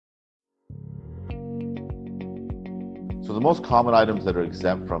So the most common items that are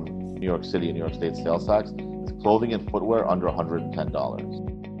exempt from New York City and New York State sales tax is clothing and footwear under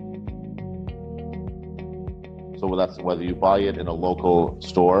 $110. So that's whether you buy it in a local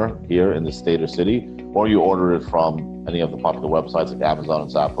store here in the state or city, or you order it from any of the popular websites like Amazon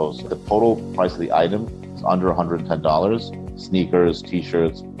and Zappos. The total price of the item is under $110. Sneakers,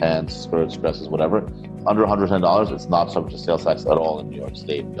 t-shirts, pants, skirts, dresses, whatever. Under $110, it's not subject to sales tax at all in New York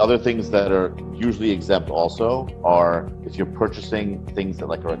State. Other things that are usually exempt also are if you're purchasing things that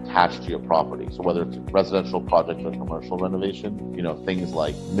are attached to your property. So whether it's a residential project or commercial renovation, things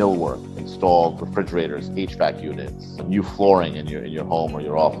like millwork, installed refrigerators, HVAC units, new flooring in your home or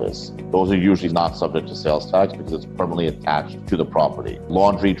your office. Those are usually not subject to sales tax because it's permanently attached to the property.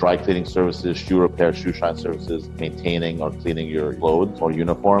 Laundry, dry cleaning services, shoe repair, shoe shine services, maintaining or cleaning your clothes or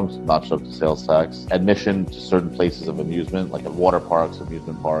uniforms, not subject to sales tax. Admission to certain places of amusement, like at water parks,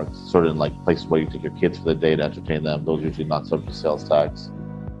 amusement parks, certain places where you take your kids for the day to entertain them, those are usually not subject to sales tax.